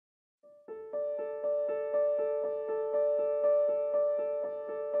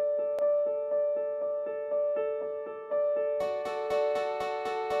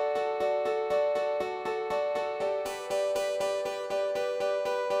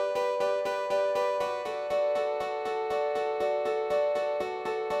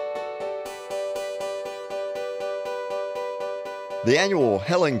The annual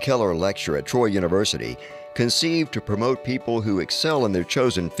Helen Keller Lecture at Troy University, conceived to promote people who excel in their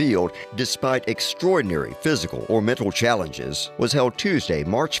chosen field despite extraordinary physical or mental challenges, was held Tuesday,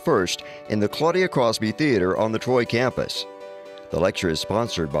 March 1st in the Claudia Crosby Theater on the Troy campus. The lecture is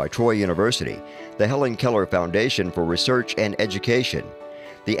sponsored by Troy University, the Helen Keller Foundation for Research and Education,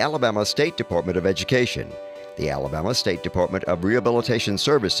 the Alabama State Department of Education, the Alabama State Department of Rehabilitation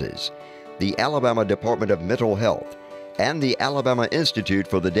Services, the Alabama Department of Mental Health, and the Alabama Institute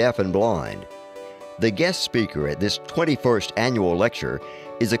for the Deaf and Blind. The guest speaker at this 21st annual lecture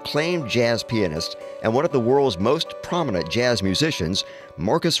is acclaimed jazz pianist and one of the world's most prominent jazz musicians,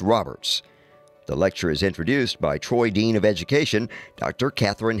 Marcus Roberts. The lecture is introduced by Troy Dean of Education, Dr.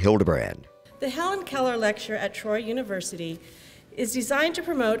 Catherine Hildebrand. The Helen Keller Lecture at Troy University is designed to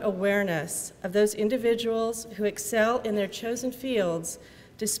promote awareness of those individuals who excel in their chosen fields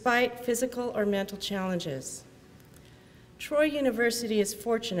despite physical or mental challenges. Troy University is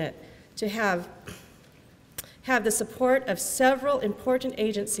fortunate to have the support of several important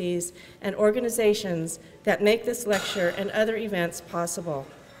agencies and organizations that make this lecture and other events possible.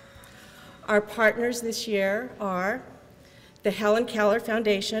 Our partners this year are the Helen Keller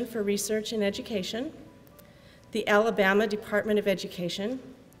Foundation for Research and Education, the Alabama Department of Education,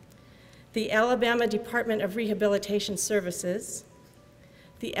 the Alabama Department of Rehabilitation Services,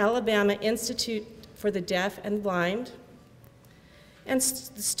 the Alabama Institute for the Deaf and Blind, and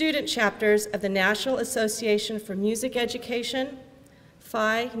the student chapters of the National Association for Music Education,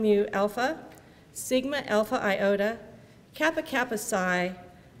 Phi Mu Alpha, Sigma Alpha Iota, Kappa Kappa Psi,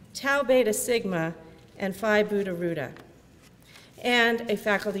 Tau Beta Sigma, and Phi Buddha Ruta, and a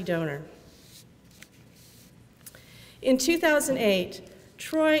faculty donor. In 2008,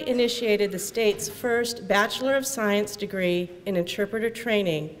 Troy initiated the state's first Bachelor of Science degree in interpreter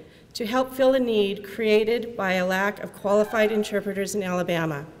training to help fill a need created by a lack of qualified interpreters in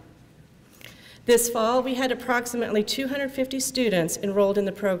Alabama. This fall, we had approximately 250 students enrolled in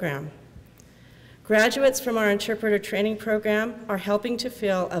the program. Graduates from our interpreter training program are helping to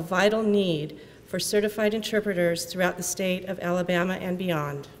fill a vital need for certified interpreters throughout the state of Alabama and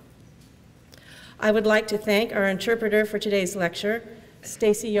beyond. I would like to thank our interpreter for today's lecture,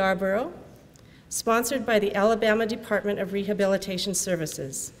 Stacy Yarborough, sponsored by the Alabama Department of Rehabilitation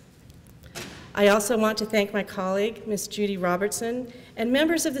Services. I also want to thank my colleague, Ms. Judy Robertson, and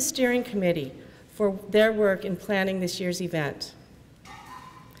members of the steering committee for their work in planning this year's event.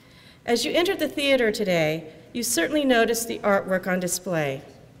 As you entered the theater today, you certainly noticed the artwork on display.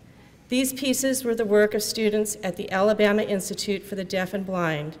 These pieces were the work of students at the Alabama Institute for the Deaf and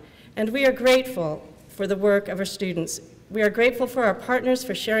Blind, and we are grateful for the work of our students. We are grateful for our partners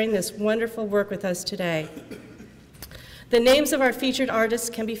for sharing this wonderful work with us today. The names of our featured artists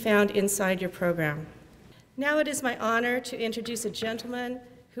can be found inside your program. Now it is my honor to introduce a gentleman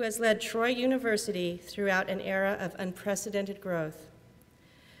who has led Troy University throughout an era of unprecedented growth.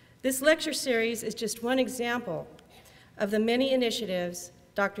 This lecture series is just one example of the many initiatives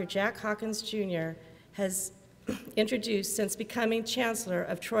Dr. Jack Hawkins Jr. has introduced since becoming Chancellor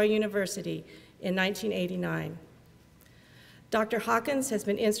of Troy University in 1989. Dr. Hawkins has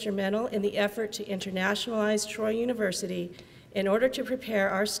been instrumental in the effort to internationalize Troy University in order to prepare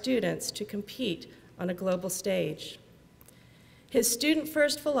our students to compete on a global stage. His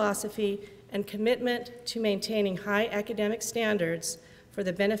student-first philosophy and commitment to maintaining high academic standards for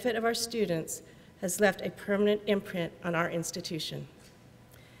the benefit of our students has left a permanent imprint on our institution.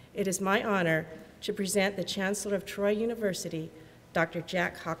 It is my honor to present the Chancellor of Troy University, Dr.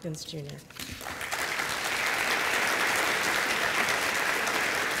 Jack Hawkins Jr.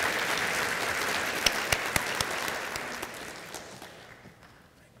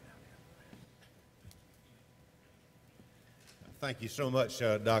 Thank you so much,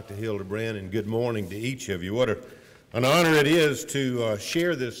 Dr. Hildebrand, and good morning to each of you. What an honor it is to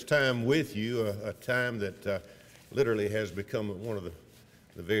share this time with you, a time that literally has become one of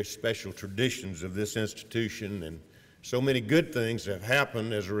the very special traditions of this institution, and so many good things have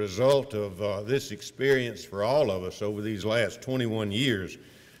happened as a result of this experience for all of us over these last 21 years.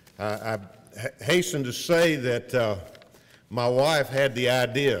 I hasten to say that my wife had the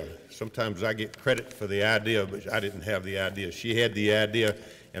idea. Sometimes I get credit for the idea, but I didn't have the idea. She had the idea,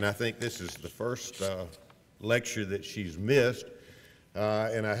 and I think this is the first lecture that she's missed.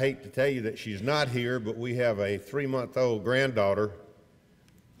 And I hate to tell you that she's not here, but we have a 3-month-old granddaughter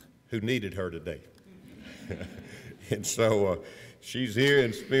who needed her today. And so she's here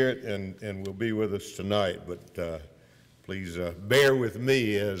in spirit and will be with us tonight, but please bear with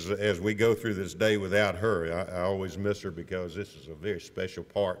me as we go through this day without her. I always miss her because this is a very special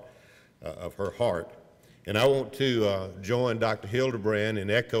part of her heart. And I want to join Dr. Hildebrand in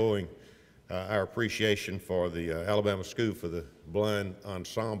echoing our appreciation for the Alabama School for the Blind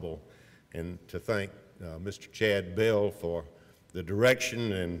Ensemble, and to thank Mr. Chad Bell for the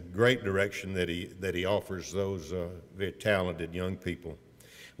direction and great direction that he offers those very talented young people.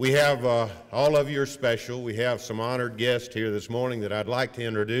 We have, all of you are special. We have some honored guests here this morning that I'd like to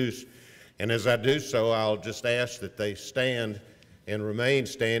introduce. And as I do so, I'll just ask that they stand and remain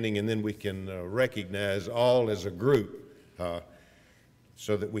standing, and then we can recognize all as a group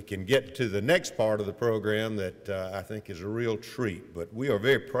so that we can get to the next part of the program that I think is a real treat. But we are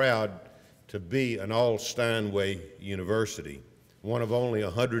very proud to be an all-Steinway university, one of only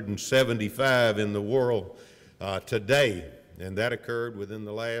 175 in the world today, and that occurred within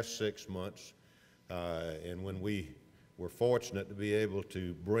the last 6 months. And when we were fortunate to be able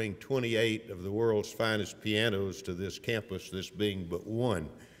to bring 28 of the world's finest pianos to this campus, this being but one.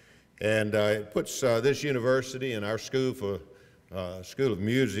 And it puts this university and our School of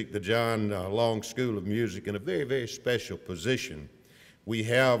Music, the John Long School of Music, in a very, very special position. We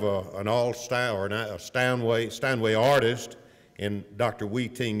have an Steinway artist in Dr. Wee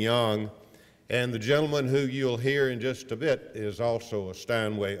Ting Yang, and the gentleman who you'll hear in just a bit is also a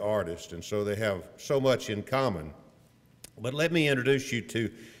Steinway artist, and so they have so much in common. But let me introduce you to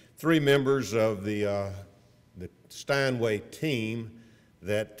three members of the Steinway team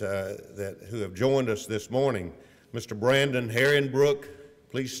who have joined us this morning. Mr. Brandon Herrenbrook,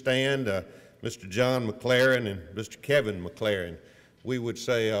 please stand. Mr. John McLaren and Mr. Kevin McLaren. We would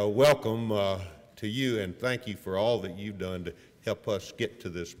say welcome to you, and thank you for all that you've done to help us get to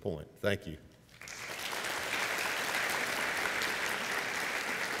this point. Thank you.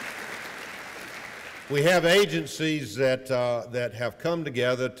 We have agencies that have come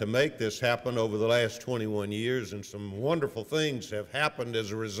together to make this happen over the last 21 years, and some wonderful things have happened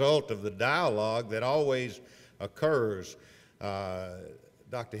as a result of the dialogue that always occurs.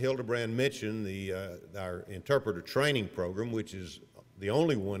 Dr. Hildebrand mentioned our interpreter training program, which is the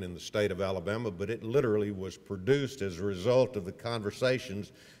only one in the state of Alabama, but it literally was produced as a result of the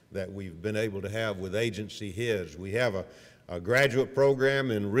conversations that we've been able to have with agency heads. We have a graduate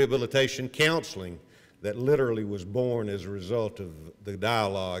program in rehabilitation counseling that literally was born as a result of the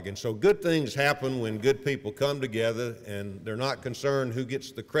dialogue. And so good things happen when good people come together, and they're not concerned who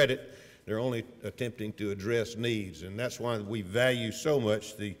gets the credit. They're only attempting to address needs. And that's why we value so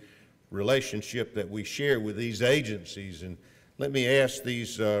much the relationship that we share with these agencies. And let me ask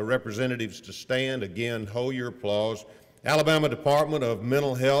these representatives to stand. Again, hold your applause. Alabama Department of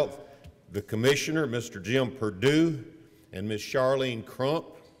Mental Health, the Commissioner, Mr. Jim Perdue, and Ms. Charlene Crump.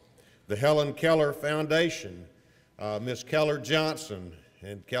 The Helen Keller Foundation, Ms. Keller Johnson.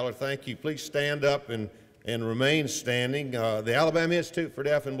 And Keller, thank you. Please stand up and remain standing. The Alabama Institute for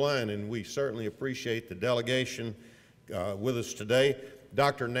Deaf and Blind, and we certainly appreciate the delegation with us today.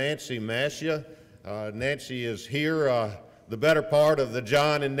 Dr. Nancy Mascia. Nancy is here, the better part of the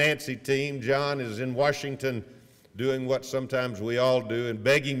John and Nancy team. John is in Washington doing what sometimes we all do and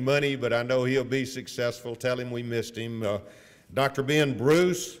begging money, but I know he'll be successful. Tell him we missed him. Dr. Ben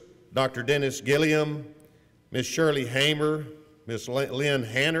Bruce, Dr. Dennis Gilliam, Ms. Shirley Hamer, Ms. Lynn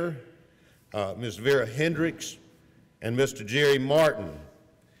Hanner, Ms. Vera Hendricks, and Mr. Jerry Martin.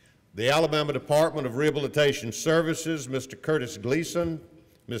 The Alabama Department of Rehabilitation Services, Mr. Curtis Gleason,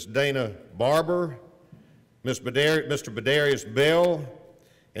 Ms. Dana Barber, Mr. Badarius Bell,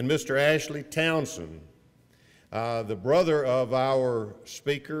 and Mr. Ashley Townsend. The brother of our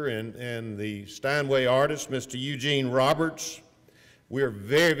speaker and the Steinway artist, Mr. Eugene Roberts. We're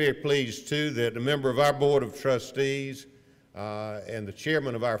very, very pleased, too, that a member of our Board of Trustees and the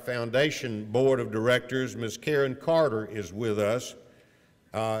chairman of our foundation board of directors, Ms. Karen Carter, is with us.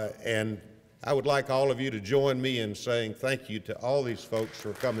 And I would like all of you to join me in saying thank you to all these folks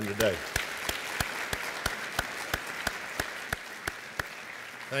for coming today.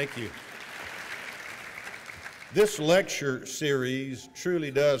 Thank you. This lecture series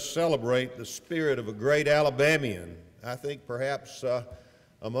truly does celebrate the spirit of a great Alabamian. I think perhaps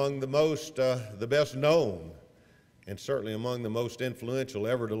among the best known, and certainly among the most influential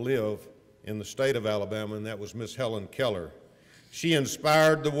ever to live in the state of Alabama, and that was Miss Helen Keller. She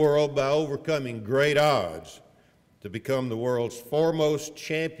inspired the world by overcoming great odds to become the world's foremost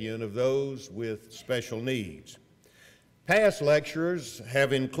champion of those with special needs. Past lecturers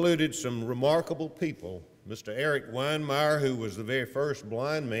have included some remarkable people. Mr. Eric Weinmeier, who was the very first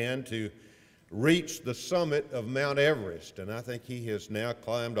blind man to reach the summit of Mount Everest, and I think he has now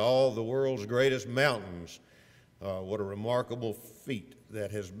climbed all the world's greatest mountains. What a remarkable feat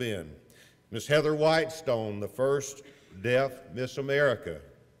that has been. Miss Heather Whitestone, the first deaf Miss America.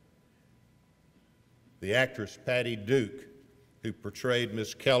 the actress Patty Duke, who portrayed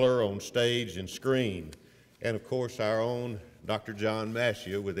Miss Keller on stage and screen, and of course our own Dr. John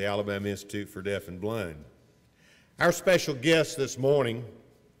Maschia with the Alabama Institute for Deaf and Blind. Our special guest this morning,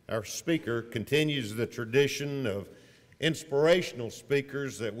 our speaker, continues the tradition of inspirational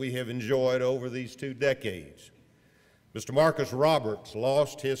speakers that we have enjoyed over these 2 decades. Mr. Marcus Roberts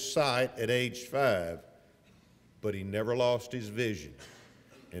lost his sight at age 5, but he never lost his vision.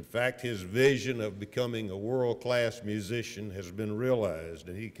 In fact, his vision of becoming a world-class musician has been realized,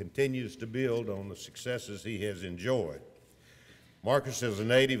 and he continues to build on the successes he has enjoyed. Marcus is a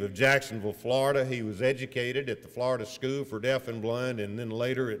native of Jacksonville, Florida. He was educated at the Florida School for Deaf and Blind and then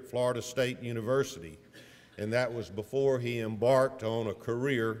later at Florida State University. And that was before he embarked on a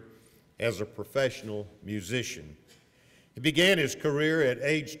career as a professional musician. He began his career at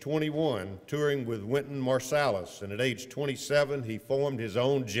age 21, touring with Wynton Marsalis, and at age 27, he formed his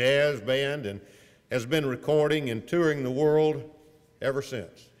own jazz band and has been recording and touring the world ever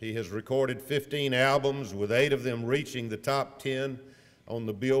since. He has recorded 15 albums, with 8 of them reaching the top 10 on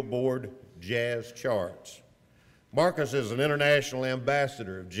the Billboard Jazz charts. Marcus is an international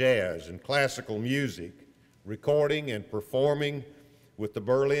ambassador of jazz and classical music, recording and performing with the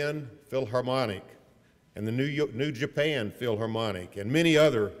Berlin Philharmonic and the New Japan Philharmonic and many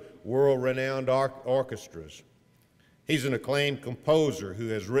other world-renowned orchestras. He's an acclaimed composer who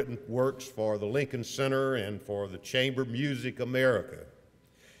has written works for the Lincoln Center and for the Chamber Music America.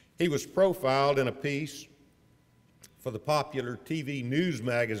 He was profiled in a piece for the popular TV news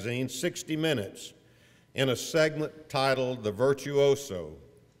magazine 60 Minutes in a segment titled The Virtuoso.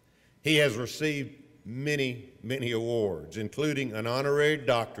 He has received many, many awards, including an honorary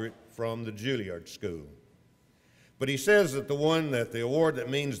doctorate from the Juilliard School. But he says that the award that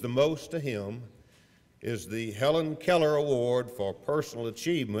means the most to him is the Helen Keller Award for Personal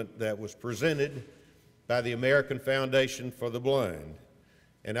Achievement that was presented by the American Foundation for the Blind.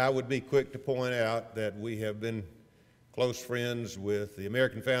 And I would be quick to point out that we have been close friends with the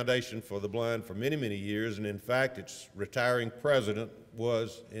American Foundation for the Blind for many, many years, and in fact, its retiring president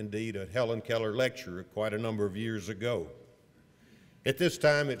was indeed a Helen Keller Lecture quite a number of years ago. At this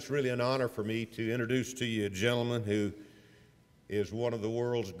time, it's really an honor for me to introduce to you a gentleman who is one of the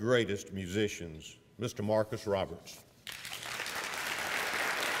world's greatest musicians, Mr. Marcus Roberts.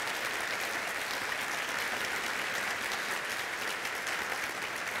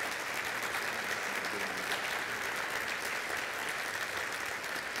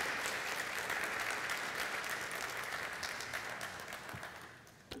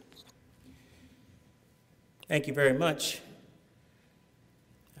 Thank you very much.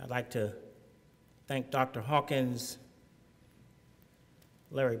 I'd like to thank Dr. Hawkins,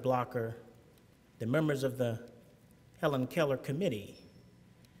 Larry Blocker, the members of the Helen Keller Committee,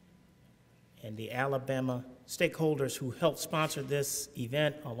 and the Alabama stakeholders who helped sponsor this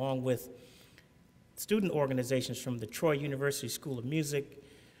event, along with student organizations from the Troy University School of Music,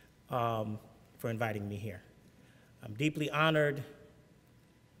 for inviting me here. I'm deeply honored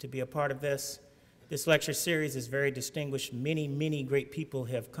to be a part of this. This lecture series is very distinguished. Many, many great people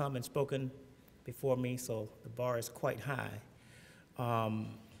have come and spoken before me, so the bar is quite high.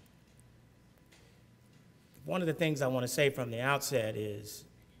 One of the things I want to say from the outset is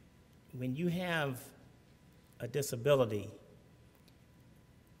when you have a disability,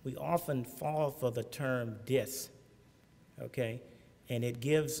 we often fall for the term dis, okay? And it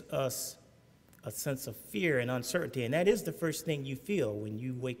gives us a sense of fear and uncertainty, and that is the first thing you feel when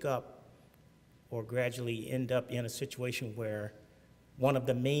you wake up or gradually end up in a situation where one of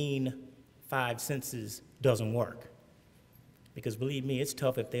the main 5 senses doesn't work. Because believe me, it's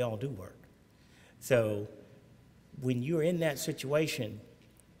tough if they all do work. So when you're in that situation,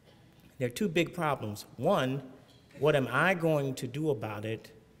 there are 2 big problems. One, what am I going to do about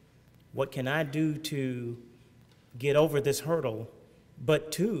it? What can I do to get over this hurdle?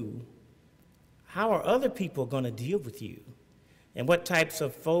 But 2, how are other people going to deal with you? And what types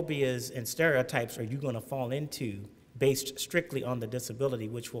of phobias and stereotypes are you going to fall into based strictly on the disability,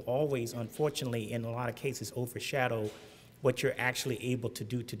 which will always, unfortunately, in a lot of cases, overshadow what you're actually able to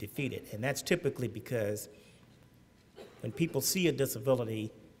do to defeat it? And that's typically because when people see a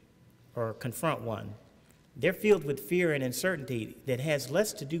disability or confront one, they're filled with fear and uncertainty that has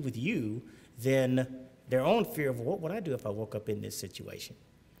less to do with you than their own fear of what would I do if I woke up in this situation?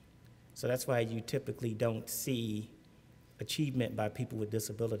 So that's why you typically don't see achievement by people with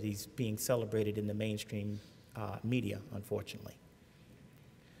disabilities being celebrated in the mainstream media, unfortunately.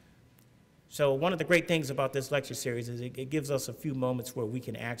 So one of the great things about this lecture series is it gives us a few moments where we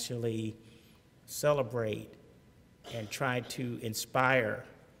can actually celebrate and try to inspire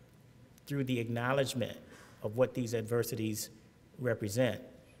through the acknowledgement of what these adversities represent.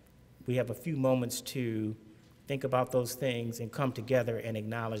 We have a few moments to think about those things and come together and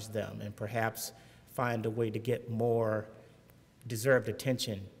acknowledge them, and perhaps find a way to get more deserved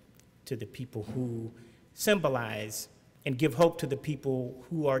attention to the people who symbolize and give hope to the people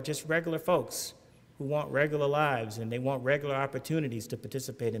who are just regular folks who want regular lives and they want regular opportunities to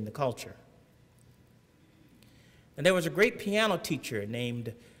participate in the culture. And there was a great piano teacher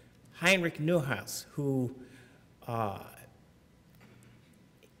named Heinrich Neuhaus who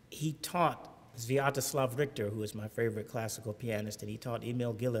he taught Sviatoslav Richter, who is my favorite classical pianist, and he taught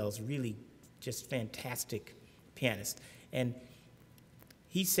Emil Gilels, really just fantastic pianist. And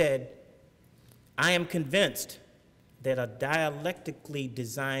he said, "I am convinced that a dialectically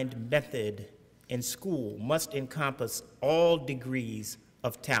designed method in school must encompass all degrees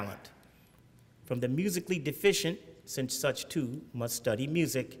of talent, from the musically deficient, since such too must study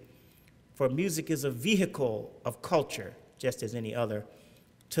music, for music is a vehicle of culture, just as any other,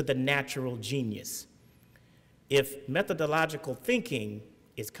 to the natural genius. If methodological thinking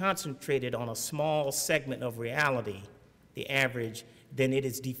is concentrated on a small segment of reality, the average, then it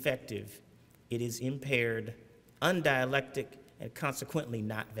is defective, it is impaired, undialectic, and consequently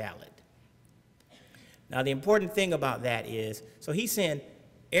not valid." Now, the important thing about that is, so he's saying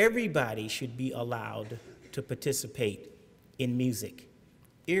everybody should be allowed to participate in music,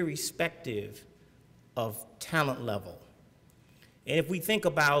 irrespective of talent level. And if we think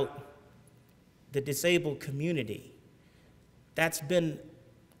about the disabled community, that's been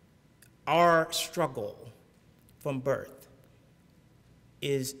our struggle from birth,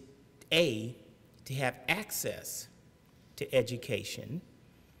 is A, to have access to education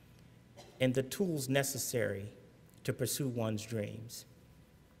and the tools necessary to pursue one's dreams.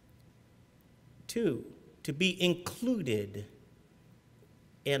 2, to be included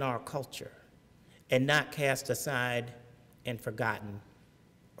in our culture and not cast aside and forgotten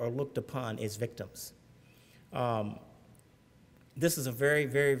or looked upon as victims. This is a very,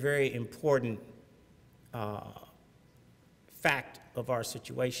 very, very important fact of our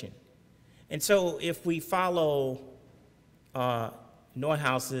situation. And so if we follow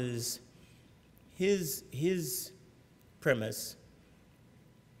Neuhaus's, his premise,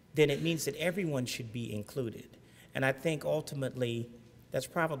 then it means that everyone should be included. And I think ultimately that's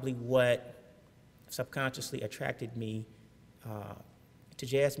probably what subconsciously attracted me to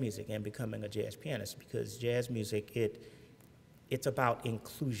jazz music and becoming a jazz pianist, because jazz music, it's about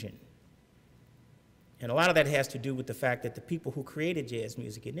inclusion. And a lot of that has to do with the fact that the people who created jazz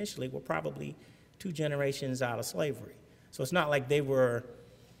music initially were probably 2 generations out of slavery. So it's not like they were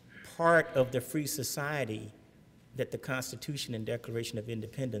part of the free society that the Constitution and Declaration of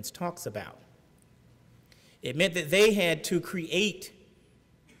Independence talks about. It meant that they had to create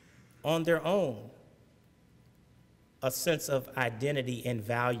on their own a sense of identity and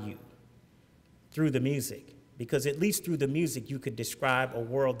value through the music, because at least through the music you could describe a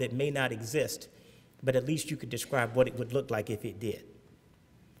world that may not exist, but at least you could describe what it would look like if it did.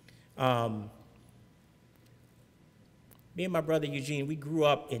 Me and my brother Eugene, we grew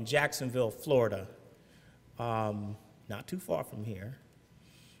up in Jacksonville, Florida, not too far from here.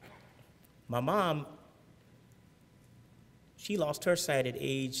 My mom, she lost her sight at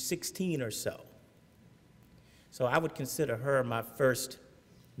age 16 or so. So I would consider her my first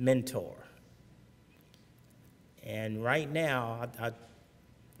mentor. And right now,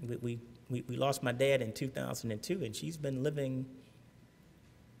 we lost my dad in 2002, and she's been living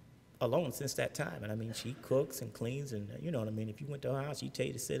alone since that time. And I mean, she cooks and cleans, and you know what I mean? If you went to her house, she'd tell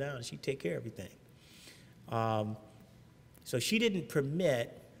you to sit down, and she'd take care of everything. So she didn't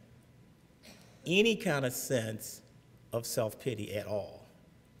permit any kind of sense of self-pity at all.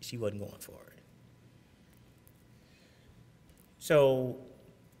 She wasn't going for it. So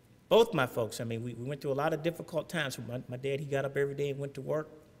both my folks, I mean, we went through a lot of difficult times. My dad, he got up every day and went to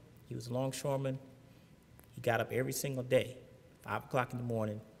work. He was a longshoreman. He got up every single day, 5 o'clock in the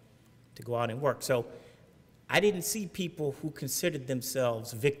morning, to go out and work. So I didn't see people who considered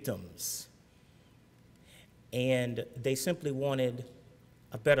themselves victims, and they simply wanted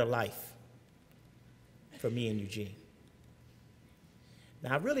a better life for me and Eugene.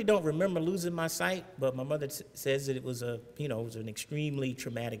 Now, I really don't remember losing my sight, but my mother says that it was it was an extremely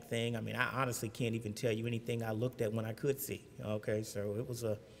traumatic thing. I mean, I honestly can't even tell you anything I looked at when I could see, okay? So it was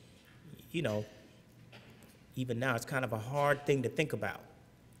even now, it's kind of a hard thing to think about.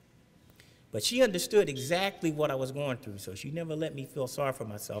 But she understood exactly what I was going through, so she never let me feel sorry for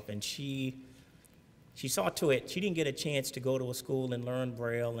myself, and she saw to it. She didn't get a chance to go to a school and learn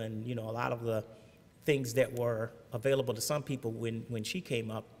Braille and, a lot of the things that were available to some people when she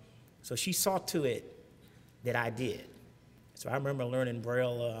came up. So she saw to it that I did. So I remember learning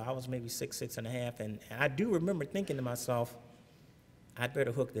Braille, I was maybe 6.5, and I do remember thinking to myself, I'd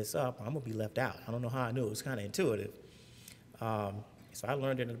better hook this up, I'm gonna be left out. I don't know how I knew, it was kind of intuitive. So I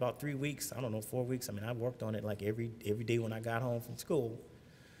learned it in about 3 weeks, I don't know, 4 weeks. I mean, I worked on it like every day when I got home from school.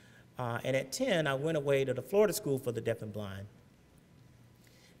 And at 10, I went away to the Florida School for the Deaf and Blind.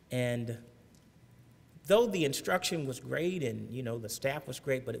 And though the instruction was great and, you know, the staff was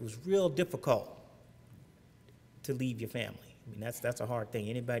great, but it was real difficult to leave your family. I mean, that's a hard thing.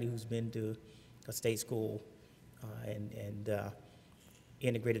 Anybody who's been to a state school and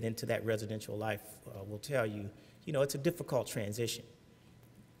integrated into that residential life will tell you, you know, it's a difficult transition,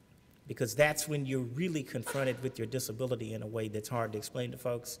 because that's when you're really confronted with your disability in a way that's hard to explain to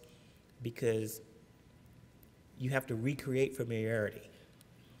folks, because you have to recreate familiarity.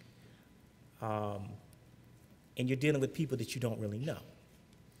 And you're dealing with people that you don't really know.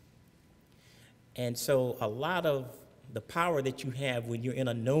 And so a lot of the power that you have when you're in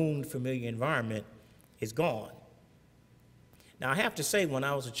a known, familiar environment is gone. Now, I have to say, when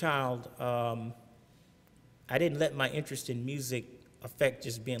I was a child, I didn't let my interest in music affect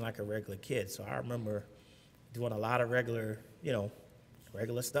just being like a regular kid. So I remember doing a lot of regular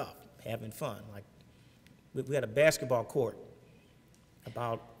stuff, having fun. Like, we had a basketball court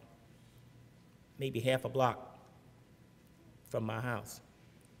about maybe half a block from my house.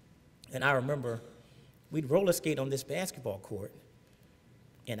 And I remember we'd roller skate on this basketball court,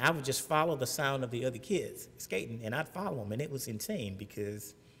 and I would just follow the sound of the other kids skating, and I'd follow them, and it was insane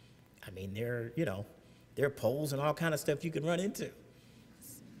because, I mean, there are poles and all kind of stuff you could run into.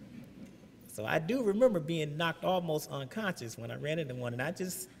 So I do remember being knocked almost unconscious when I ran into one, and I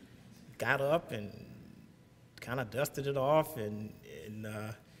just got up and kind of dusted it off and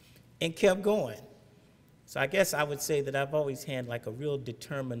kept going. So I guess I would say that I've always had like a real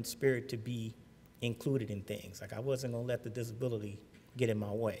determined spirit to be included in things. Like, I wasn't gonna let the disability get in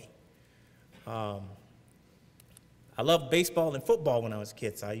my way. I loved baseball and football when I was a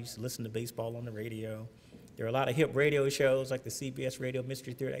kid, so I used to listen to baseball on the radio. There were a lot of hip radio shows like the CBS Radio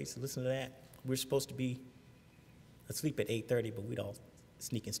Mystery Theater. I used to listen to that. We were supposed to be asleep at 8:30, but we'd all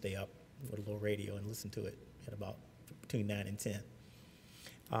sneak and stay up with a little radio and listen to it at about between 9 and 10.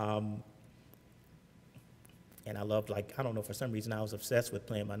 And I loved, like, I don't know, for some reason I was obsessed with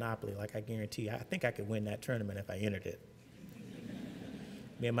playing Monopoly. Like, I guarantee you, I think I could win that tournament if I entered it.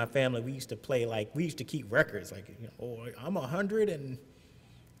 Me and my family, we used to play, like, we used to keep records. Like, you know, oh, I'm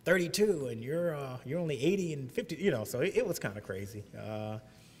 132 and you're only 80 and 50, you know, so it was kind of crazy.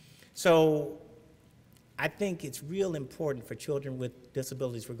 So I think it's real important for children with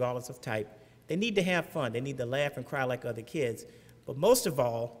disabilities, regardless of type. They need to have fun. They need to laugh and cry like other kids. But most of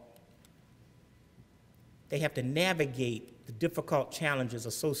all, they have to navigate the difficult challenges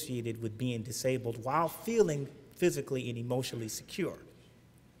associated with being disabled while feeling physically and emotionally secure.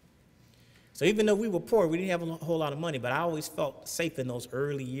 So even though we were poor, we didn't have a whole lot of money, but I always felt safe in those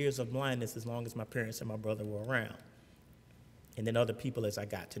early years of blindness as long as my parents and my brother were around, and then other people as I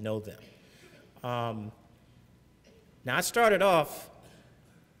got to know them. Now, I started off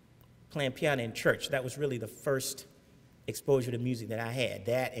playing piano in church. That was really the first exposure to music that I had,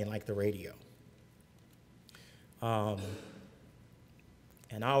 that and like the radio.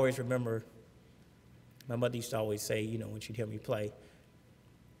 And I always remember my mother used to always say, you know, when she'd hear me play,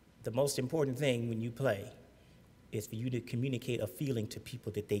 the most important thing when you play is for you to communicate a feeling to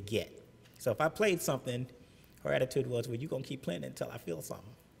people that they get. So if I played something, her attitude was, well, you're gonna keep playing it until I feel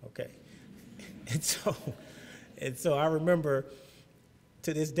something, okay? And so I remember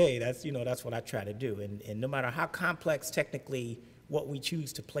to this day, that's what I try to do. And no matter how complex technically what we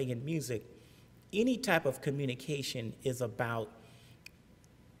choose to play in music, any type of communication is about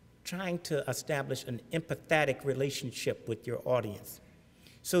trying to establish an empathetic relationship with your audience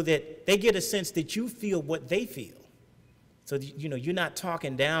so that they get a sense that you feel what they feel. So, you know, you're not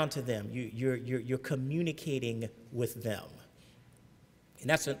talking down to them, you're communicating with them. And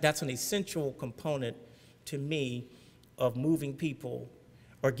that's an essential component to me of moving people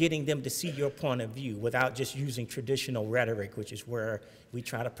or getting them to see your point of view without just using traditional rhetoric, which is where we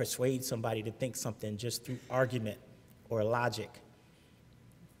try to persuade somebody to think something just through argument or logic.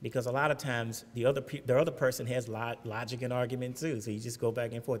 Because a lot of times the other person has logic and argument too, so you just go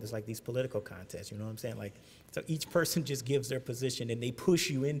back and forth. It's like these political contests, you know what I'm saying? Like, so each person just gives their position and they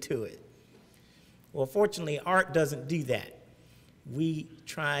push you into it. Well, fortunately, art doesn't do that. We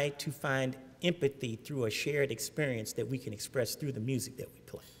try to find empathy through a shared experience that we can express through the music that we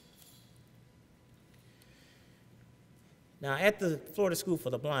play. Now, at the Florida School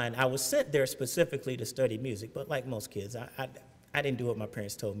for the Blind, I was sent there specifically to study music, but like most kids, I didn't do what my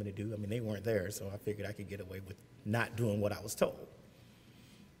parents told me to do. I mean, they weren't there, so I figured I could get away with not doing what I was told.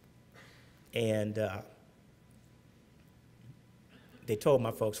 And they told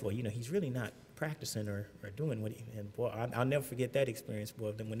my folks, well, you know, he's really not practicing or doing what he, and boy, I'll never forget that experience,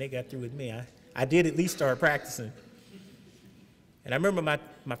 boy. Then when they got through with me, I did at least start practicing. And I remember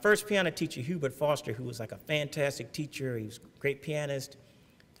my first piano teacher, Hubert Foster, who was like a fantastic teacher. He was a great pianist.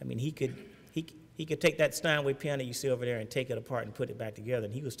 I mean, he could take that Steinway piano you see over there and take it apart and put it back together,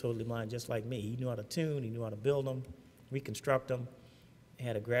 and he was totally blind just like me. He knew how to tune, he knew how to build them, reconstruct them. He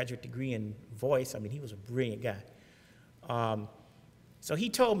had a graduate degree in voice. I mean, he was a brilliant guy. So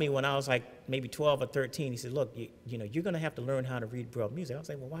he told me when I was like maybe 12 or 13, he said, look, you know, you're gonna have to learn how to read Braille music. I was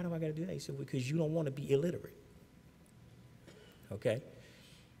like, well, why do I gotta do that? He said, because you don't wanna be illiterate, okay?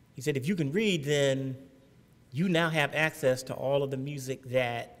 He said, if you can read, then you now have access to all of the music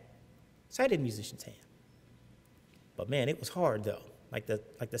that sighted musicians have. But man, it was hard though. Like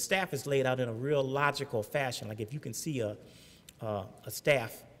the staff is laid out in a real logical fashion. Like if you can see a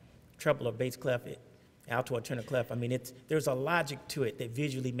staff, treble or bass clef, alto or tenor clef, I mean, there's a logic to it that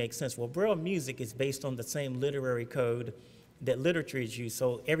visually makes sense. Well, Braille music is based on the same literary code that literature is used,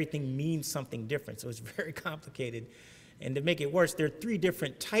 so everything means something different. So it's very complicated. And to make it worse, there are 3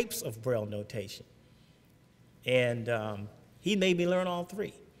 different types of Braille notation. And he made me learn all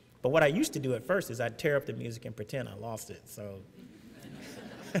 3. But what I used to do at first is I'd tear up the music and pretend I lost it. So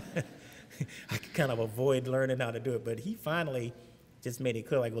I could kind of avoid learning how to do it. But he finally just made it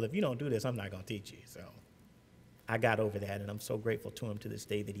clear, like, well, if you don't do this, I'm not going to teach you. So I got over that, and I'm so grateful to him to this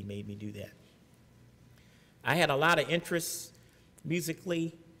day that he made me do that. I had a lot of interests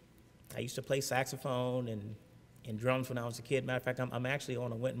musically. I used to play saxophone and drums when I was a kid. Matter of fact, I'm actually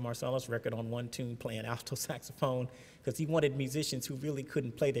on a Wynton Marsalis record on one tune playing alto saxophone because he wanted musicians who really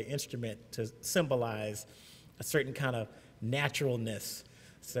couldn't play their instrument to symbolize a certain kind of naturalness.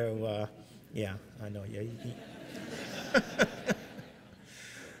 So, yeah, I know. Yeah.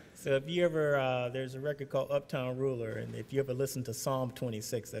 So if you ever, there's a record called Uptown Ruler, and if you ever listen to Psalm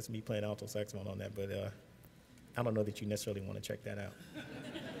 26, that's me playing alto saxophone on that, but I don't know that you necessarily want to check that out.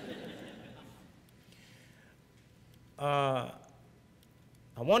 I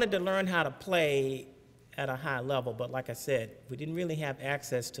wanted to learn how to play at a high level, but like I said, we didn't really have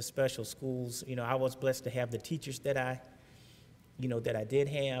access to special schools. You know, I was blessed to have the teachers that I did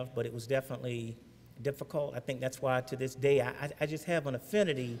have, but it was definitely difficult. I think that's why to this day, I just have an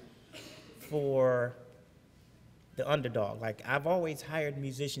affinity for the underdog. Like, I've always hired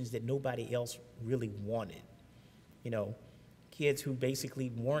musicians that nobody else really wanted. You know, kids who basically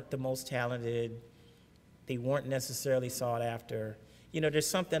weren't the most talented, they weren't necessarily sought after. You know, there's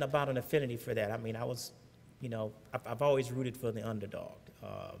something about an affinity for that. I mean, I was, you know, I've always rooted for the underdog.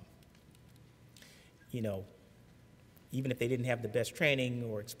 You know, even if they didn't have the best training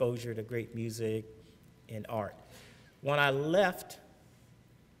or exposure to great music and art. When I left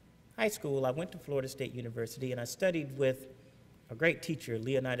high school, I went to Florida State University and I studied with a great teacher,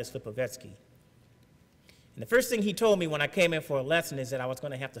 Leonidas Lipovetsky. And the first thing he told me when I came in for a lesson is that I was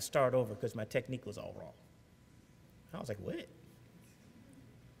going to have to start over because my technique was all wrong. I was like, what?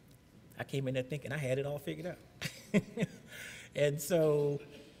 I came in there thinking I had it all figured out. And so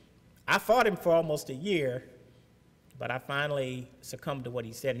I fought him for almost a year, but I finally succumbed to what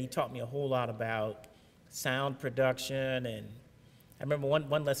he said, and he taught me a whole lot about sound production. And I remember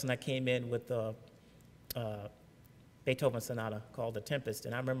one lesson I came in with a Beethoven sonata called The Tempest,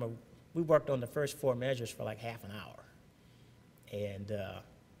 and I remember we worked on the first 4 measures for like half an hour. And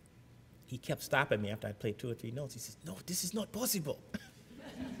he kept stopping me after I played 2 or 3 notes. He says, no, this is not possible.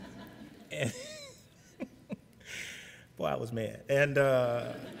 And boy, I was mad. And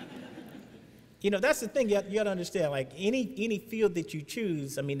you know, that's the thing you have to understand. Like any field that you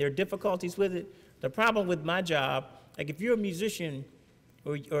choose, I mean, there are difficulties with it. The problem with my job, like if you're a musician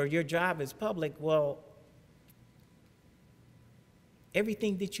or your job is public, well,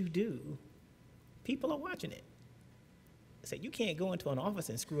 everything that you do, people are watching it. So you can't go into an office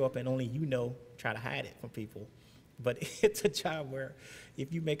and screw up and only you know, try to hide it from people. But it's a job where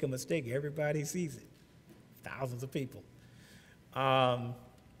if you make a mistake, everybody sees it, thousands of people. I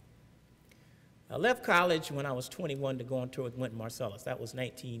left college when I was 21 to go on tour with Wynton Marsalis. That was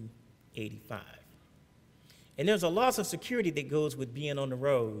 1985. And there's a loss of security that goes with being on the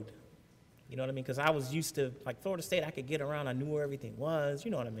road. You know what I mean? Because I was used to, like Florida State, I could get around, I knew where everything was,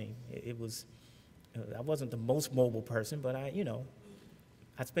 you know what I mean? I wasn't the most mobile person, but I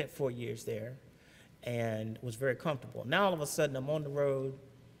spent 4 years there and was very comfortable. Now all of a sudden I'm on the road,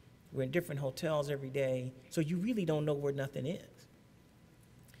 we're in different hotels every day, so you really don't know where nothing is.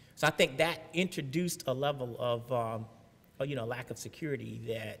 So I think that introduced a level of lack of security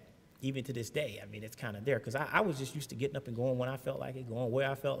that even to this day, I mean, it's kind of there. Because I was just used to getting up and going when I felt like it, going where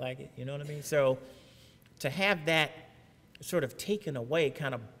I felt like it, you know what I mean? So to have that sort of taken away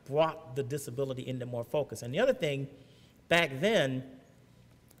kind of brought the disability into more focus. And the other thing, back then,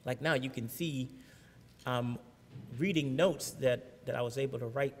 like now you can see reading notes that I was able to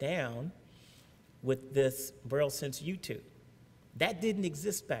write down with this Braille Sense YouTube. That didn't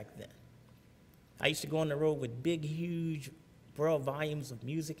exist back then. I used to go on the road with big, huge Braille volumes of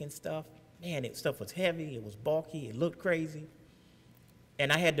music and stuff. Man, stuff was heavy, it was bulky, it looked crazy.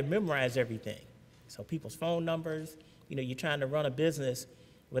 And I had to memorize everything. So people's phone numbers, you're trying to run a business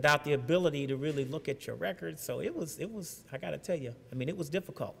without the ability to really look at your records. So it was, I gotta tell you, I mean, it was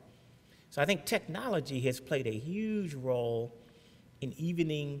difficult. So I think technology has played a huge role in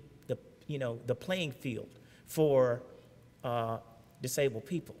evening the playing field for disabled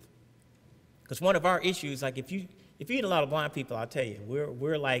people. Because one of our issues, like if you eat a lot of blind people, I'll tell you,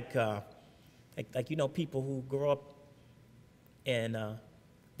 we're like people who grow up and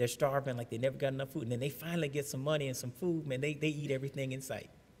they're starving, like they never got enough food, and then they finally get some money and some food, man, they eat everything in sight.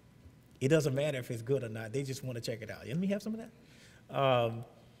 It doesn't matter if it's good or not, they just want to check it out. Let me have some of that.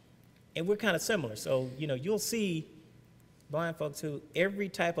 And we're kind of similar. So, you'll see blind folks who every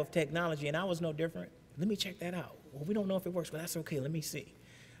type of technology, and I was no different. Let me check that out. Well, we don't know if it works, but that's okay. Let me see.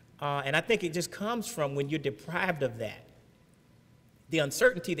 And I think it just comes from when you're deprived of that. The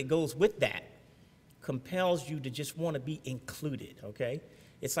uncertainty that goes with that compels you to just want to be included, okay?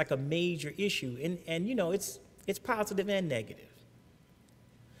 It's like a major issue. And it's positive and negative.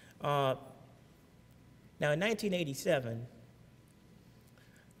 Now, in 1987,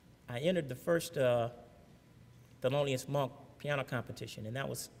 I entered the first Thelonious Monk piano competition, and that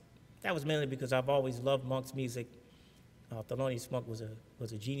was mainly because I've always loved Monk's music. Thelonious Monk was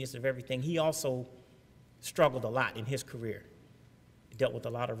a genius of everything. He also struggled a lot in his career. He dealt with a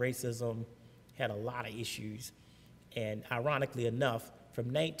lot of racism, had a lot of issues, and ironically enough, from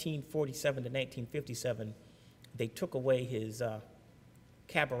 1947 to 1957, they took away his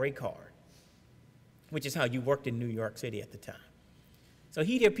cabaret card, which is how you worked in New York City at the time. So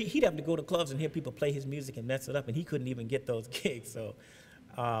he'd have to go to clubs and hear people play his music and mess it up, and he couldn't even get those gigs. So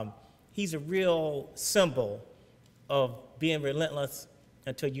he's a real symbol of being relentless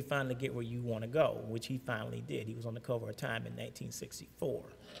until you finally get where you want to go, which he finally did. He was on the cover of Time in 1964.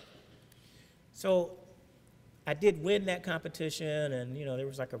 So I did win that competition, and there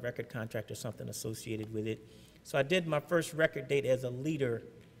was like a record contract or something associated with it. So I did my first record date as a leader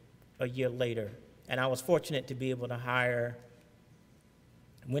a year later, and I was fortunate to be able to hire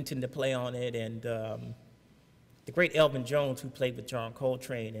Winton to play on it, and the great Elvin Jones, who played with John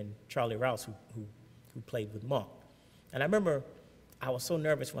Coltrane, and Charlie Rouse, who played with Monk. And I remember I was so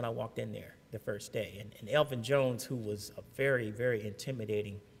nervous when I walked in there the first day, and Elvin Jones, who was a very, very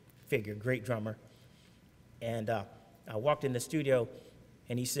intimidating figure, great drummer, and I walked in the studio,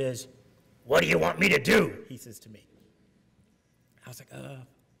 and he says, "What do you want me to do?" he says to me. I was like,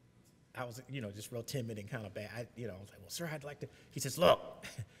 I was, just real timid and kind of bad. I was like, "Well, sir, I'd like to." He says, "Look,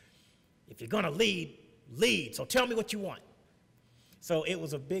 if you're going to lead, so tell me what you want." So it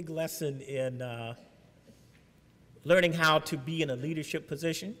was a big lesson in learning how to be in a leadership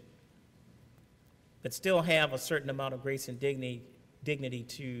position, but still have a certain amount of grace and dignity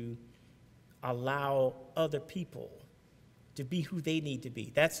to allow other people to be who they need to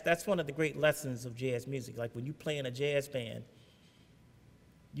be. That's one of the great lessons of jazz music. Like when you play in a jazz band,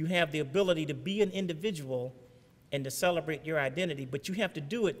 you have the ability to be an individual and to celebrate your identity, but you have to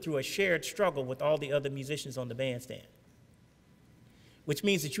do it through a shared struggle with all the other musicians on the bandstand, which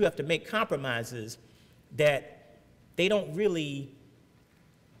means that you have to make compromises that they don't really,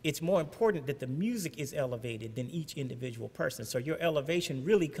 it's more important that the music is elevated than each individual person. So your elevation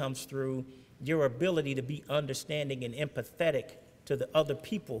really comes through your ability to be understanding and empathetic to the other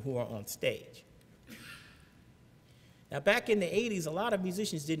people who are on stage. Now, back in the 80s, a lot of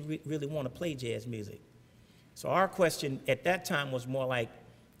musicians didn't really want to play jazz music. So our question at that time was more like,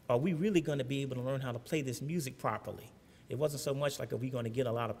 are we really going to be able to learn how to play this music properly? It wasn't so much like, are we going to get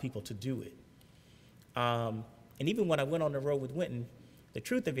a lot of people to do it? And even when I went on the road with Winton, the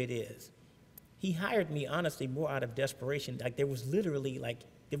truth of it is, he hired me, honestly, more out of desperation. Like, there was literally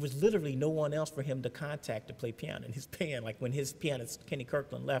no one else for him to contact to play piano in his band. Like, when his pianist, Kenny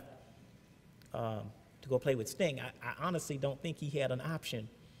Kirkland, left to go play with Sting, I honestly don't think he had an option.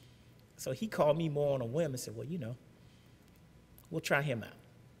 So he called me more on a whim and said, well, we'll try him out.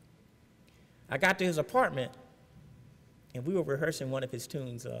 I got to his apartment, and we were rehearsing one of his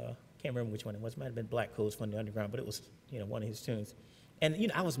tunes. Can't remember which one it was. It might have been Black Codes from the Underground, but it was, one of his tunes.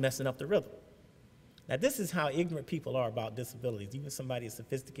 And, I was messing up the rhythm. Now, this is how ignorant people are about disabilities, even somebody as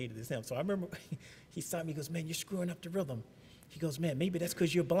sophisticated as him. So I remember he stopped me, he goes, man, you're screwing up the rhythm. He goes, man, maybe that's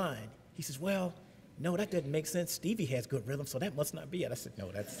because you're blind. He says, well, no, that doesn't make sense. Stevie has good rhythm, so that must not be it. I said,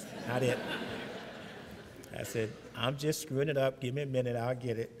 no, that's not it. I said, I'm just screwing it up. Give me a minute, I'll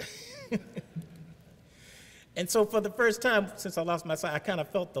get it. And so for the first time since I lost my sight, I kind of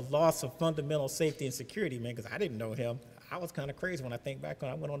felt the loss of fundamental safety and security, man, because I didn't know him. I was kind of crazy when I think back on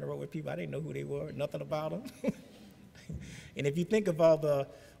I went on the road with people, I didn't know who they were, nothing about them. And if you think of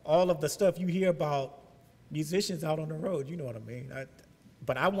all of the stuff you hear about musicians out on the road, you know what I mean.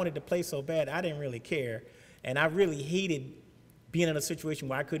 But I wanted to play so bad, I didn't really care. And I really hated being in a situation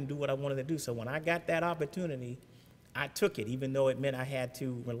where I couldn't do what I wanted to do. So when I got that opportunity, I took it, even though it meant I had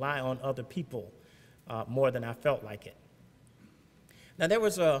to rely on other people more than I felt like it. Now, there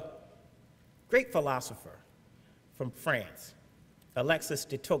was a great philosopher from France, Alexis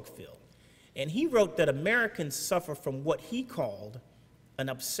de Tocqueville, and he wrote that Americans suffer from what he called an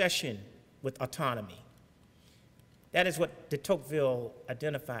obsession with autonomy. That is what de Tocqueville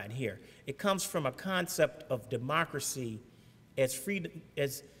identified here. It comes from a concept of democracy as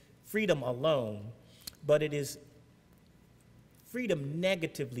freedom alone, but it is freedom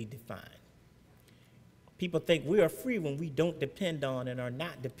negatively defined. People think we are free when we don't depend on and are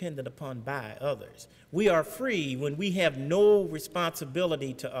not dependent upon by others. We are free when we have no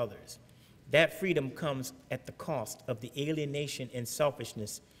responsibility to others. That freedom comes at the cost of the alienation and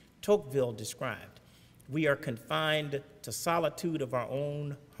selfishness Tocqueville described. We are confined to solitude of our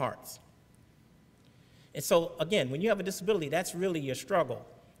own hearts. And so, again, when you have a disability, that's really your struggle,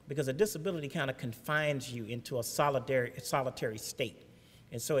 because a disability kind of confines you into a solitary state.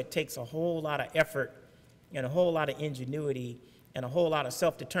 And so it takes a whole lot of effort and a whole lot of ingenuity and a whole lot of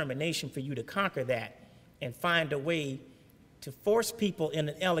self-determination for you to conquer that and find a way to force people in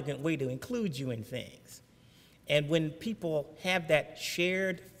an elegant way to include you in things. And when people have that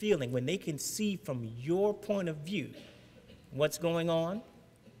shared feeling, when they can see from your point of view what's going on,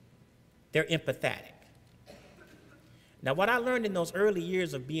 they're empathetic. Now, what I learned in those early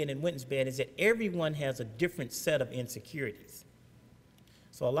years of being in Winton's band is that everyone has a different set of insecurities.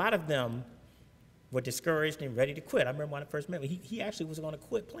 So a lot of them were discouraged and ready to quit. I remember when I first met him, he actually was going to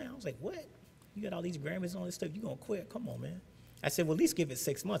quit playing. I was like, what? You got all these Grammys and all this stuff, you going to quit? Come on, man. I said, well, at least give it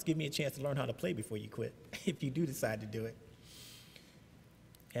 6 months. Give me a chance to learn how to play before you quit, if you do decide to do it.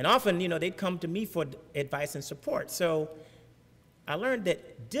 And often, you know, they'd come to me for advice and support. So I learned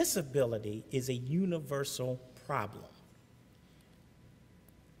that disability is a universal problem.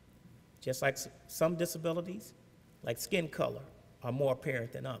 Just like some disabilities, like skin color, are more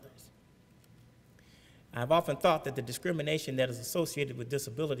apparent than others. I've often thought that the discrimination that is associated with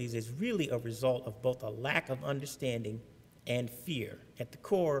disabilities is really a result of both a lack of understanding and fear. At the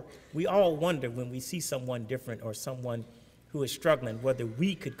core, we all wonder when we see someone different or someone who is struggling whether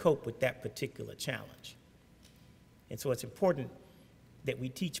we could cope with that particular challenge. And so it's important that we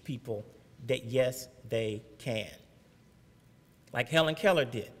teach people that yes, they can. Like Helen Keller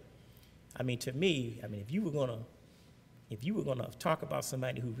did. I mean, to me, if you were gonna talk about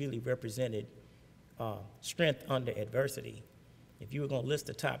somebody who really represented strength under adversity, if you were gonna list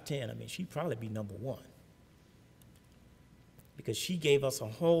the top 10, she'd probably be number 1. Because she gave us a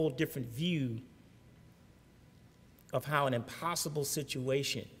whole different view of how an impossible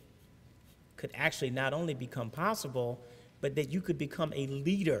situation could actually not only become possible, but that you could become a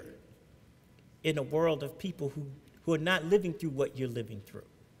leader in a world of people who are not living through what you're living through.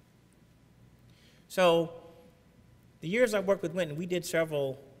 So the years I worked with Winton, we did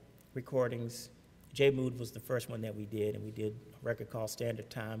several recordings. J-Mood was the first one that we did, and we did a record called Standard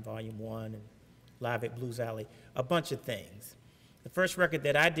Time, Volume 1, and Live at Blues Alley, a bunch of things. The first record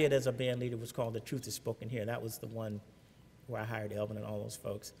that I did as a band leader was called The Truth Is Spoken Here. That was the one where I hired Elvin and all those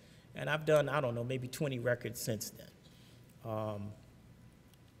folks. And I've done, I don't know, maybe 20 records since then.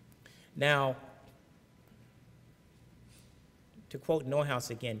 Now, to quote Neuhaus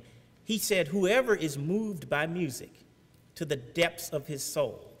again, he said, whoever is moved by music to the depths of his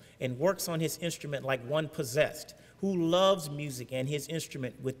soul and works on his instrument like one possessed, who loves music and his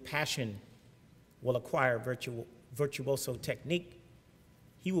instrument with passion, will acquire virtuoso technique.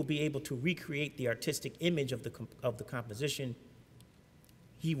 He will be able to recreate the artistic image of the composition.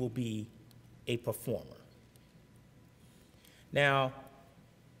 He will be a performer. Now,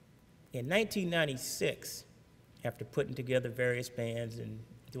 in 1996, after putting together various bands and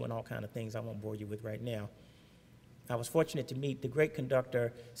doing all kinds of things I won't bore you with right now, I was fortunate to meet the great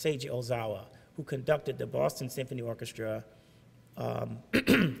conductor Seiji Ozawa, who conducted the Boston Symphony Orchestra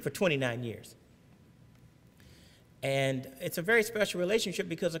for 29 years. And it's a very special relationship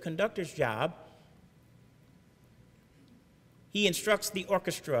because a conductor's job he instructs the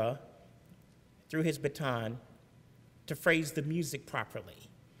orchestra through his baton to phrase the music properly.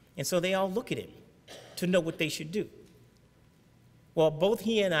 And so they all look at him to know what they should do. Well, both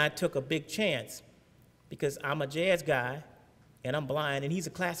he and I took a big chance because I'm a jazz guy and I'm blind, and he's a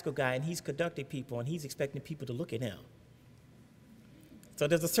classical guy, and he's conducting people, and he's expecting people to look at him. So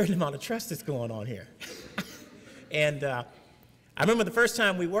there's a certain amount of trust that's going on here. And I remember the first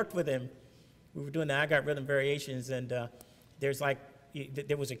time we worked with him, we were doing the I Got Rhythm Variations, and there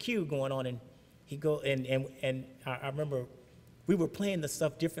was a cue going on, and I remember we were playing the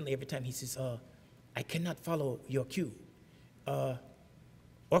stuff differently every time. He says, I cannot follow your cue.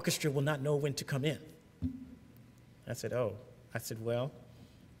 Orchestra will not know when to come in. I said, oh. I said, well,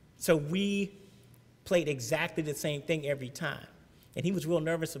 so we played exactly the same thing every time. And he was real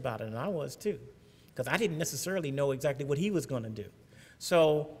nervous about it, and I was too, because I didn't necessarily know exactly what he was going to do.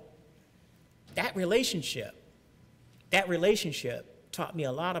 So that relationship taught me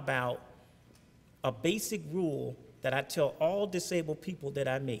a lot about a basic rule that I tell all disabled people that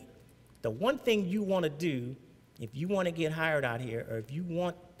I meet. The one thing you want to do if you want to get hired out here, or if you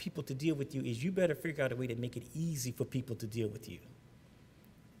want people to deal with you, is you better figure out a way to make it easy for people to deal with you.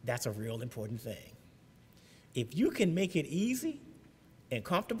 That's a real important thing. If you can make it easy and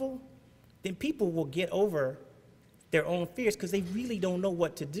comfortable, then people will get over their own fears because they really don't know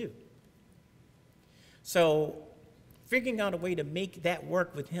what to do. So figuring out a way to make that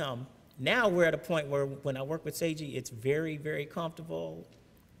work with him, now we're at a point where when I work with Seiji, it's very, very comfortable.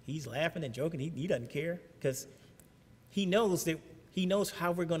 He's laughing and joking. He doesn't care because he knows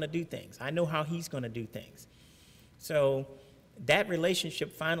how we're going to do things. I know how he's going to do things. So that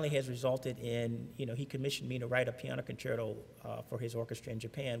relationship finally has resulted in, he commissioned me to write a piano concerto for his orchestra in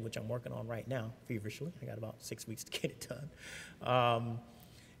Japan, which I'm working on right now, feverishly. I got about 6 weeks to get it done.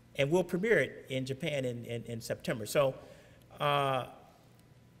 And we'll premiere it in Japan in September. So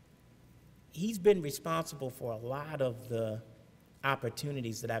he's been responsible for a lot of the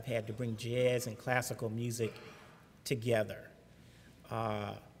opportunities that I've had to bring jazz and classical music together.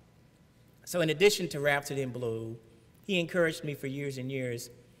 So in addition to Rhapsody in Blue, he encouraged me for years and years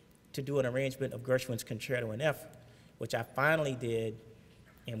to do an arrangement of Gershwin's Concerto in F, which I finally did,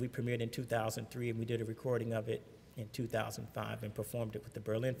 and we premiered in 2003, and we did a recording of it in 2005 and performed it with the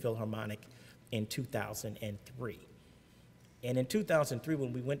Berlin Philharmonic in 2003. And in 2003,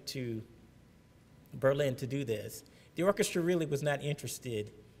 when we went to Berlin to do this, the orchestra really was not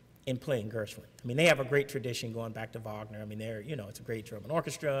interested in playing Gershwin. I mean, they have a great tradition going back to Wagner. I mean, it's a great German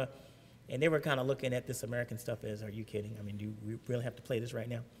orchestra, and they were kind of looking at this American stuff as, are you kidding? I mean, do we really have to play this right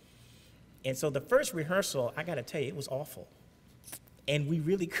now? And so the first rehearsal, I got to tell you, it was awful. And we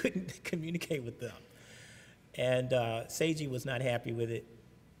really couldn't communicate with them. And Seiji was not happy with it.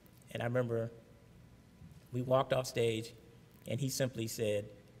 And I remember we walked off stage, and he simply said,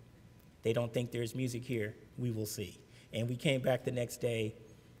 they don't think there's music here, we will see. And we came back the next day,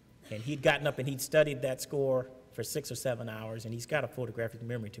 and he'd gotten up and he'd studied that score for 6 or 7 hours, and he's got a photographic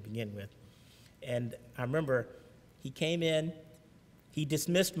memory to begin with. And I remember he came in, he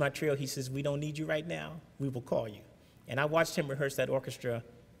dismissed my trio. He says, we don't need you right now, we will call you. And I watched him rehearse that orchestra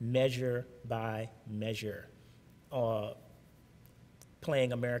measure by measure,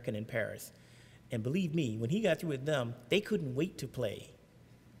 playing American in Paris. And believe me, when he got through with them, they couldn't wait to play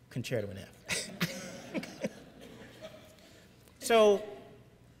Concerto in F. So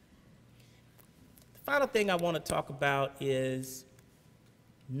the final thing I want to talk about is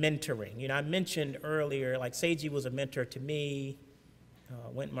mentoring. I mentioned earlier, like Seiji was a mentor to me.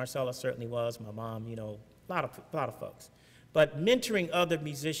 Wynton Marsalis certainly was, my mom, a lot of folks. But mentoring other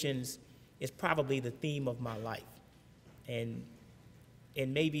musicians is probably the theme of my life. And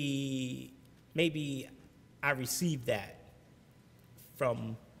maybe I received that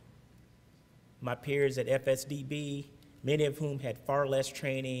from my peers at FSDB, many of whom had far less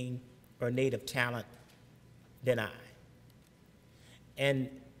training or native talent than I. And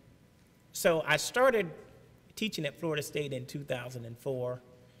so I started teaching at Florida State in 2004,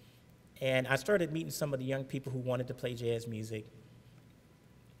 and I started meeting some of the young people who wanted to play jazz music,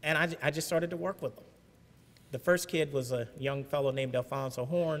 and I just started to work with them. The first kid was a young fellow named Alfonso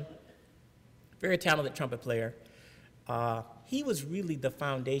Horn, very talented trumpet player. He was really the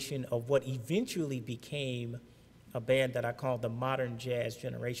foundation of what eventually became a band that I call the Modern Jazz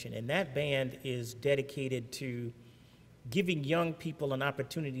Generation. And that band is dedicated to giving young people an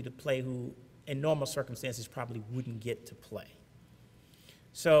opportunity to play who, in normal circumstances, probably wouldn't get to play.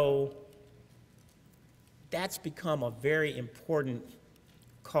 So that's become a very important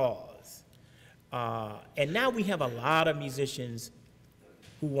cause. And now we have a lot of musicians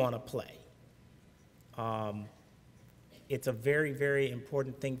who want to play. It's a very, very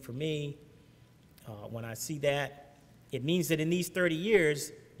important thing for me. When I see that, it means that in these 30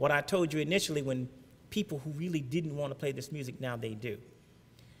 years, what I told you initially, when people who really didn't want to play this music, now they do.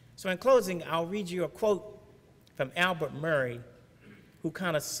 So in closing, I'll read you a quote from Albert Murray, who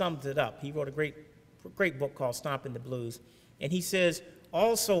kind of sums it up. He wrote a great book called Stomping the Blues. And he says,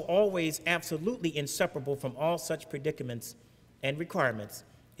 also always absolutely inseparable from all such predicaments and requirements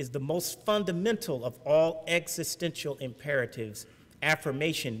is the most fundamental of all existential imperatives,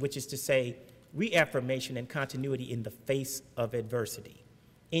 affirmation, which is to say, reaffirmation and continuity in the face of adversity.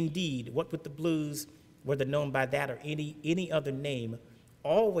 Indeed, what with the blues, whether known by that or any other name,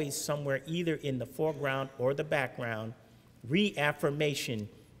 always somewhere either in the foreground or the background, reaffirmation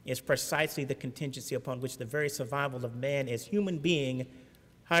is precisely the contingency upon which the very survival of man as human being,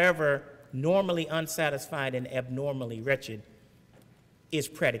 however normally unsatisfied and abnormally wretched, is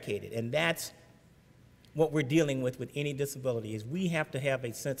predicated. And that's what we're dealing with any disability, is we have to have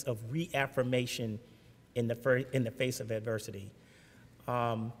a sense of reaffirmation in the face of adversity.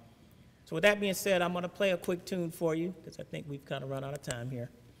 So with that being said, I'm going to play a quick tune for you, because I think we've kind of run out of time here.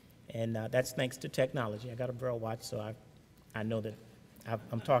 And that's thanks to technology. I got a Braille watch, so I know that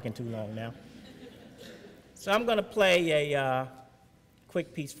I'm talking too long now. So I'm going to play a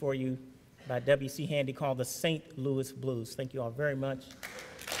quick piece for you by W.C. Handy called the St. Louis Blues. Thank you all very much.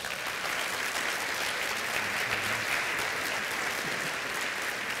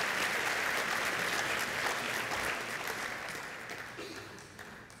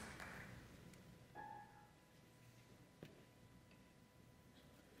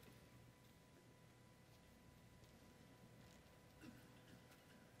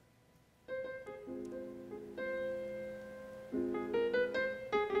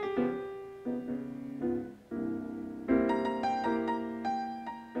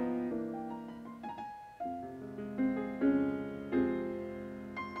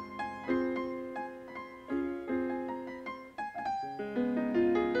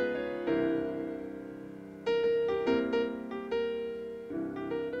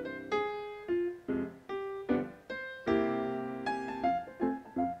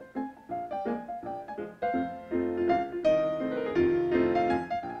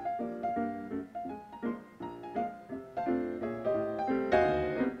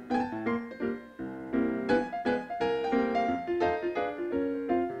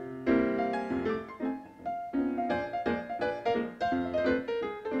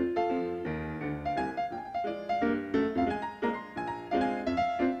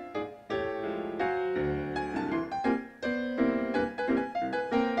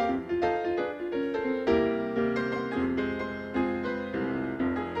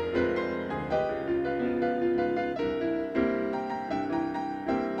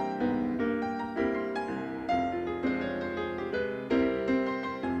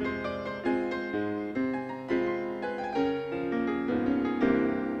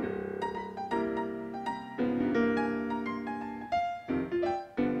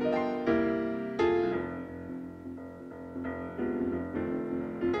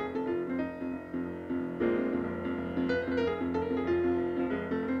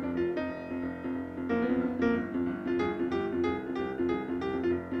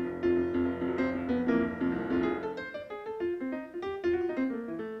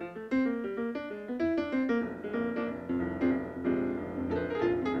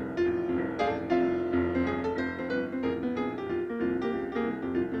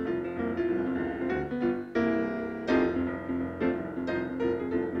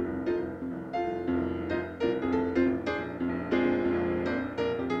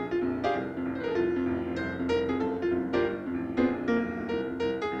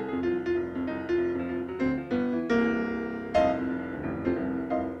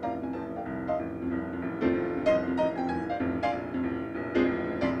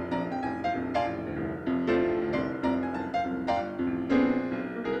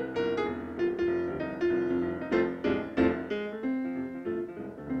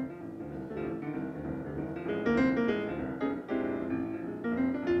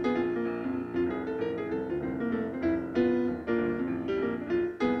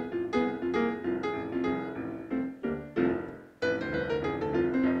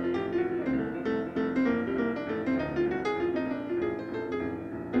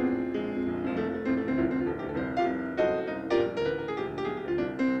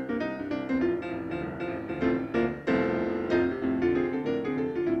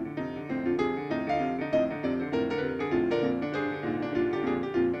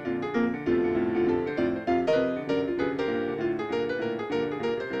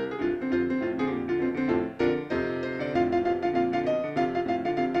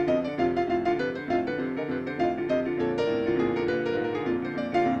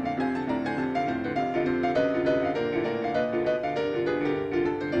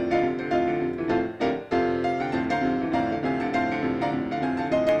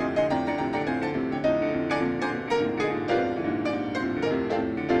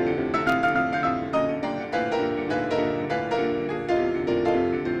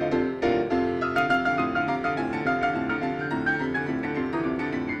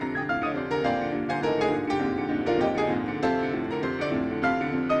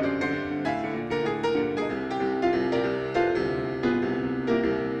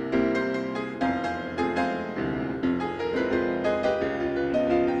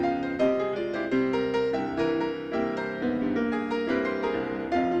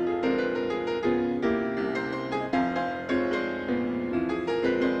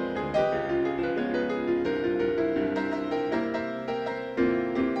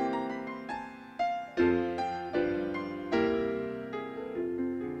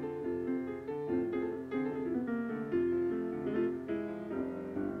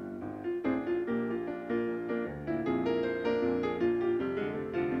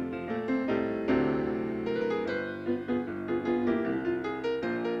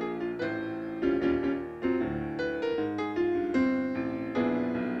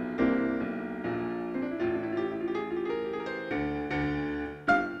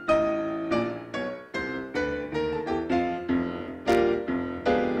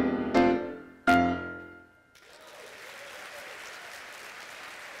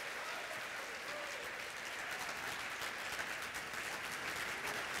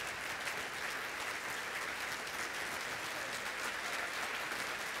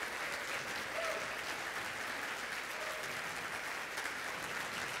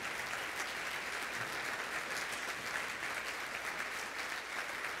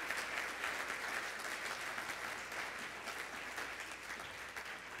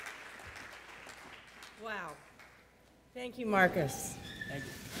 Wow. Thank you, Marcus. Thank you.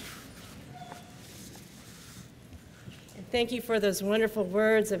 And thank you for those wonderful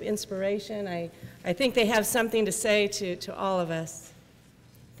words of inspiration. I think they have something to say to all of us.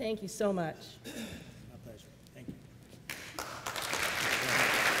 Thank you so much.